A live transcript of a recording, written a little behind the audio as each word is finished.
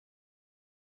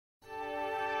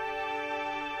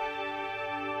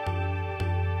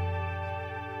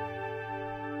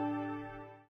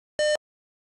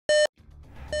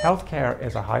Healthcare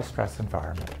is a high-stress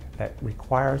environment that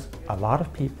requires a lot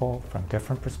of people from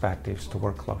different perspectives to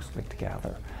work closely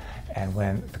together. And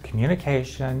when the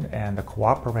communication and the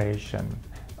cooperation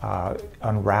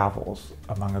unravels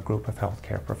among a group of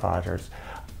healthcare providers,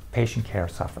 patient care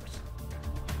suffers.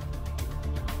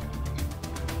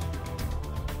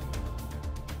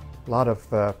 A lot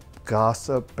of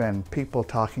gossip and people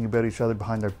talking about each other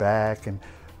behind their back, and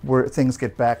where things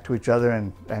get back to each other,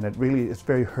 and it's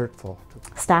very hurtful.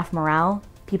 Staff morale,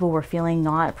 people were feeling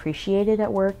not appreciated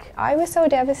at work. I was so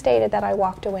devastated that I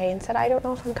walked away and said, I don't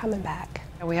know if I'm coming back.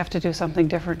 We have to do something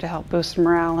different to help boost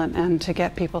morale and to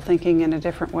get people thinking in a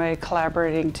different way,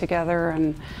 collaborating together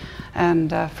and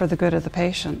for the good of the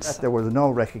patients. There was no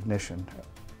recognition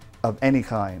of any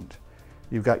kind.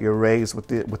 You got your raise with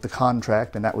the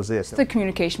contract, and that was it. The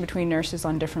communication between nurses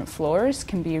on different floors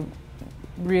can be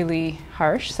really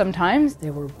harsh sometimes.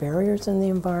 There were barriers in the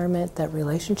environment, that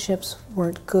relationships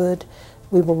weren't good.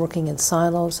 We were working in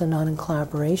silos and not in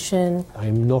collaboration.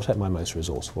 I'm not at my most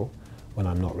resourceful when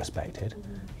I'm not respected.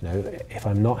 You know, if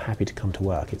I'm not happy to come to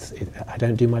work, I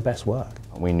don't do my best work.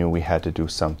 We knew we had to do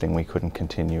something. We couldn't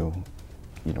continue,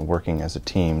 working as a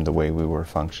team the way we were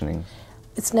functioning.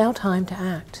 It's now time to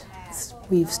act.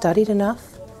 We've studied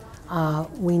enough.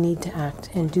 We need to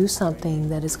act and do something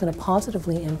that is going to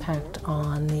positively impact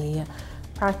on the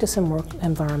practice and work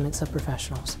environments of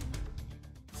professionals.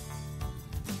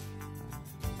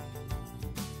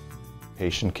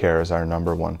 Patient care is our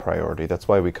 #1 priority. That's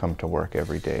why we come to work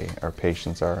every day. Our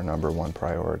patients are our #1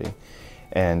 priority.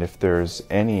 And if there's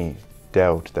any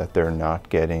doubt that they're not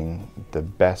getting the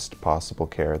best possible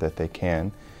care that they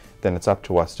can, then it's up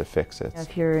to us to fix it.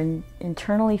 If you're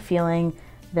internally feeling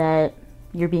that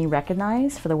you're being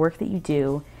recognized for the work that you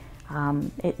do,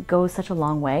 it goes such a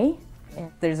long way.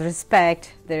 There's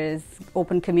respect, there's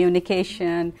open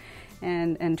communication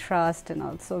and trust, and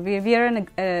also we are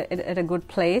at a good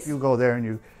place. You go there and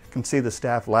you can see the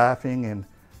staff laughing and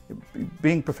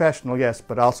being professional, yes,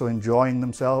 but also enjoying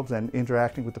themselves and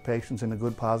interacting with the patients in a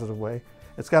good, positive way.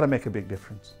 It's got to make a big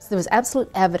difference. There was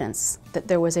absolute evidence that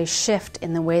there was a shift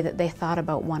in the way that they thought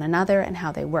about one another and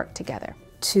how they worked together.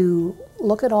 To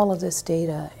look at all of this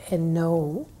data and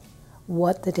know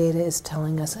what the data is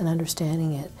telling us and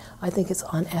understanding it, I think it's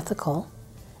unethical,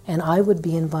 and I would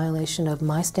be in violation of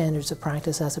my standards of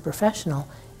practice as a professional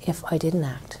if I didn't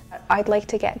act. I'd like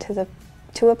to get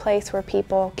to a place where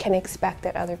people can expect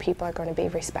that other people are going to be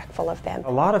respectful of them.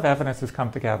 A lot of evidence has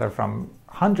come together from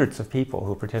hundreds of people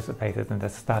who participated in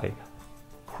this study.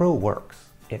 CREW works.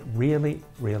 It really,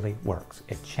 really works.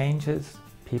 It changes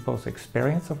people's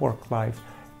experience of work life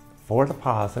for the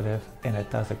positive, and it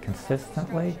does it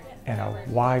consistently in a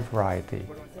wide variety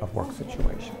of work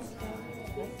situations.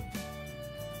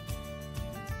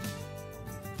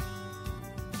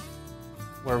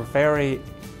 We're very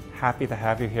happy to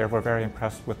have you here. We're very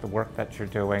impressed with the work that you're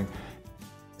doing.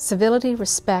 Civility,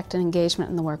 respect, and engagement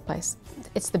in the workplace.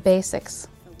 It's the basics.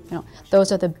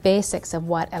 Those are the basics of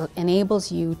what enables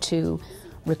you to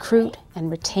recruit and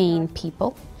retain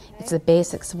people. It's the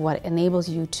basics of what enables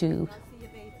you to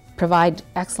provide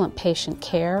excellent patient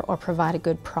care or provide a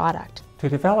good product. To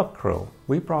develop CREW,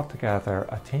 we brought together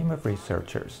a team of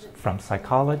researchers from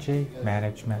psychology,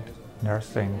 management,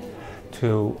 nursing,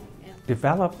 to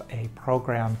develop a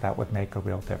program that would make a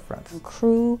real difference.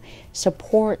 CREW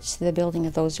supports the building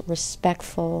of those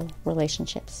respectful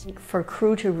relationships. For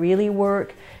CREW to really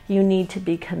work, you need to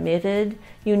be committed,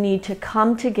 you need to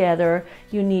come together,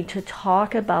 you need to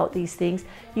talk about these things,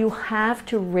 you have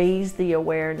to raise the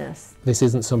awareness. This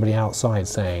isn't somebody outside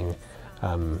saying,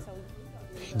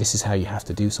 this is how you have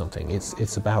to do something.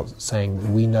 It's about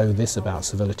saying, we know this about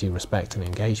civility, respect and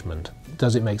engagement.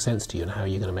 Does it make sense to you, and how are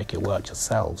you going to make it work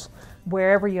yourselves?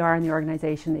 Wherever you are in the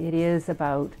organization, it is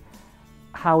about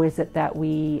how is it that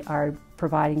we are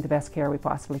providing the best care we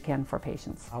possibly can for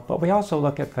patients. But we also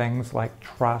look at things like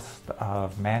trust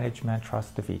of management,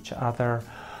 trust of each other,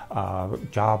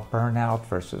 job burnout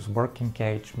versus work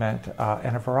engagement,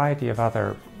 and a variety of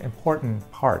other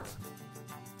important parts.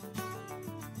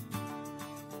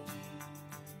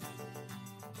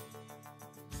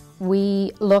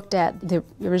 We looked at the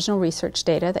original research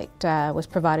data that was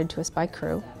provided to us by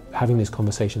CREW. Having these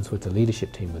conversations with the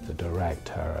leadership team, with the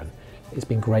director, and it's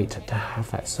been great to have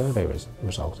that survey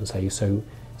result and say, so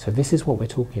this is what we're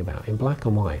talking about in black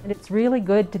and white. And it's really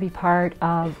good to be part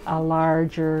of a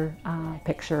larger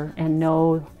picture and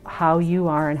know how you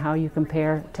are and how you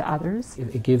compare to others.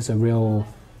 It gives a real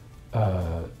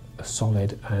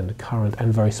solid and current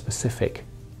and very specific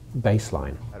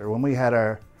baseline. When we had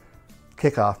our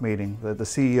kickoff meeting, the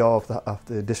CEO of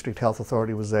the District Health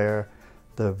Authority was there,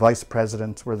 The vice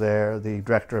presidents were there, the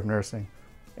director of nursing.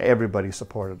 Everybody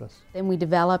supported us. Then we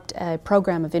developed a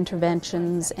program of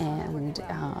interventions and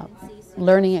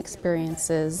learning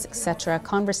experiences, etc.,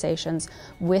 conversations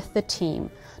with the team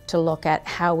to look at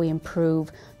how we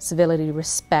improve civility,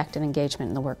 respect, and engagement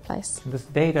in the workplace. This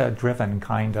data-driven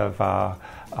kind of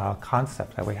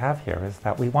concept that we have here is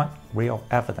that we want real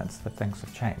evidence that things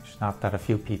have changed. Not that a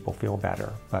few people feel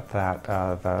better, but that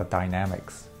the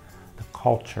dynamics, the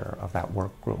culture of that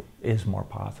work group is more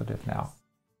positive now.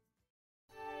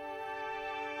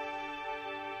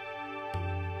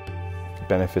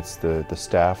 Benefits the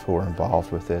staff who are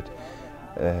involved with it,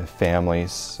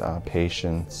 families,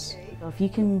 patients. If you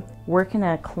can work in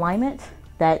a climate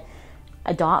that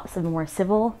adopts a more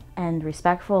civil and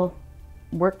respectful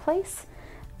workplace,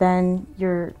 then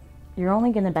you're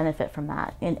only going to benefit from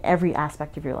that in every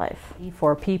aspect of your life.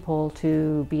 For people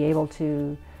to be able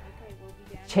to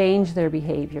change their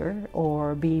behavior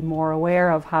or be more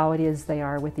aware of how it is they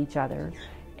are with each other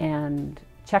and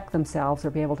check themselves or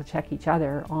be able to check each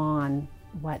other on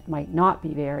what might not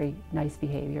be very nice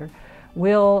behavior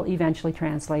will eventually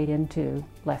translate into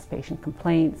less patient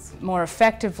complaints. More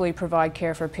effectively provide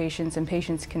care for patients, and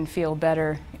patients can feel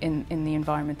better in the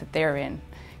environment that they're in,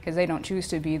 because they don't choose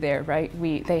to be there, right?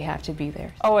 They have to be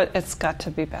there. Oh, it's got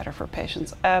to be better for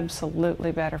patients,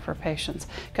 absolutely better for patients,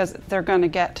 because they're going to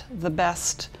get the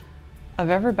best of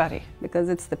everybody. Because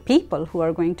it's the people who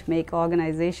are going to make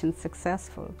organizations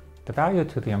successful. The value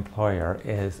to the employer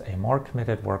is a more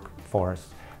committed workforce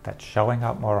that's showing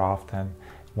up more often,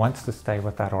 wants to stay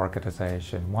with that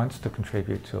organization, wants to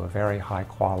contribute to a very high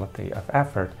quality of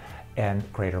effort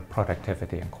and greater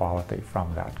productivity and quality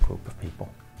from that group of people.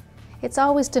 It's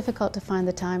always difficult to find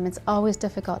the time, it's always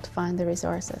difficult to find the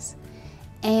resources.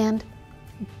 And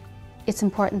it's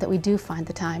important that we do find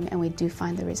the time and we do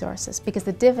find the resources, because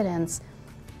the dividends,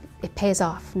 it pays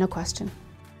off, no question.